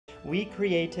we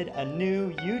created a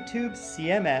new YouTube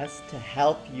CMS to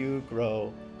help you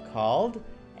grow called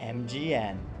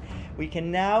MGN. We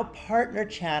can now partner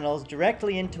channels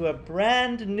directly into a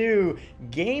brand new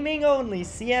gaming-only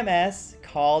CMS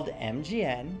called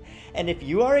MGN. And if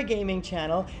you are a gaming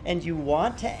channel and you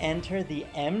want to enter the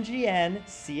MGN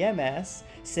CMS,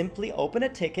 simply open a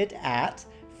ticket at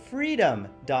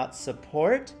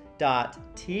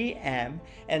freedom.support.tm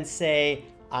and say,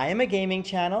 I am a gaming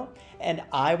channel and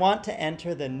I want to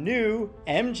enter the new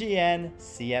MGN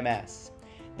CMS.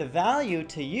 The value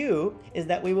to you is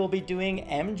that we will be doing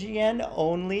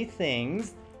MGN-only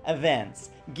things,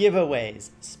 events, giveaways,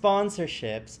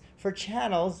 sponsorships for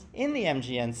channels in the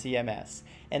MGN CMS.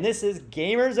 And this is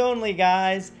gamers only,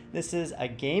 guys. This is a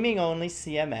gaming-only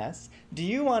CMS. Do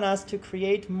you want us to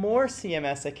create more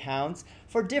CMS accounts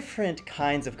for different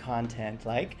kinds of content,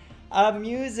 like a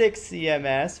music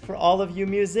CMS for all of you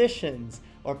musicians,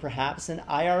 or perhaps an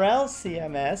IRL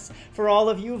CMS for all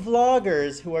of you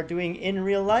vloggers who are doing in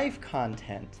real life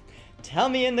content? Tell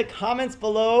me in the comments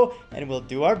below and we'll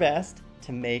do our best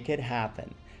to make it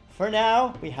happen. For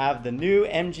now, we have the new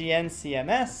MGN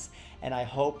CMS, and I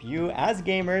hope you as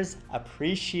gamers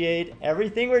appreciate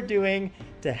everything we're doing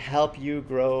to help you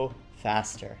grow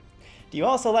faster. Do you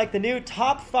also like the new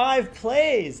top 5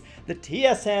 plays, the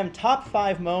TSM top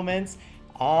 5 moments,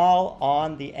 all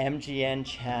on the MGN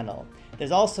channel?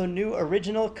 There's also new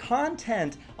original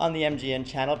content on the MGN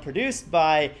channel produced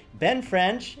by Ben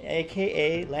French,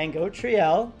 aka Lango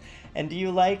Triel. And do you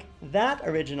like that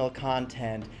original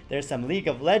content? There's some League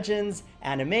of Legends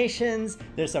animations,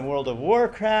 there's some World of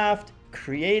Warcraft,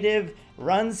 creative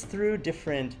runs through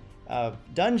different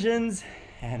dungeons,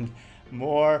 and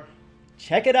more.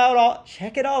 Check it all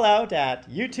out at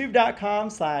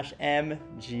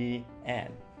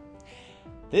youtube.com/MGN.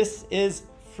 This is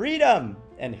Freedom.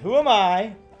 And who am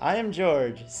I? I am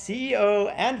George, CEO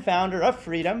and founder of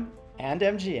Freedom and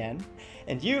MGN,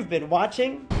 and you've been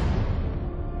watching.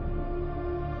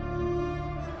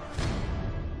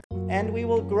 And we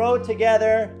will grow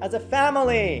together as a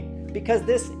family, because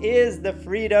this is the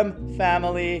Freedom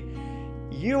family.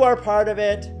 You are part of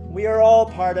it, we are all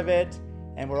part of it,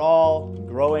 and we're all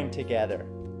growing together.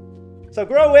 So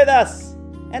grow with us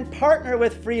and partner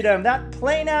with Freedom. That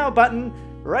Play Now button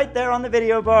right there on the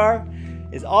video bar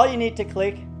is all you need to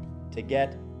click to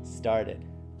get started.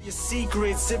 Your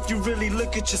secrets, if you really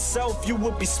look at yourself, you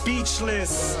would be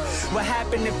speechless. What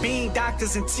happened to being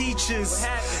doctors and teachers?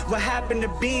 What happened to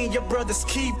being your brother's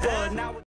keeper? Now